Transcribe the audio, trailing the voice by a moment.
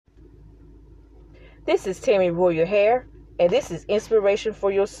This is Tammy Royal Hare, and this is Inspiration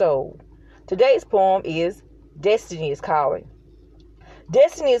for Your Soul. Today's poem is Destiny is Calling.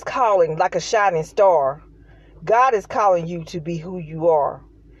 Destiny is calling like a shining star. God is calling you to be who you are.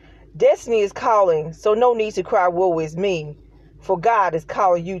 Destiny is calling, so no need to cry, woe is me, for God is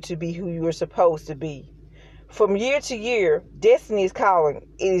calling you to be who you are supposed to be. From year to year, destiny is calling.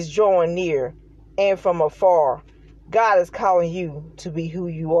 It is drawing near, and from afar, God is calling you to be who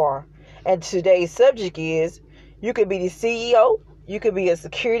you are. And today's subject is, you could be the CEO, you could be a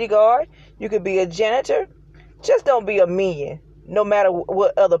security guard, you could be a janitor. Just don't be a minion, no matter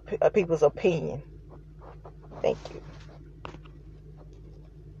what other people's opinion. Thank you.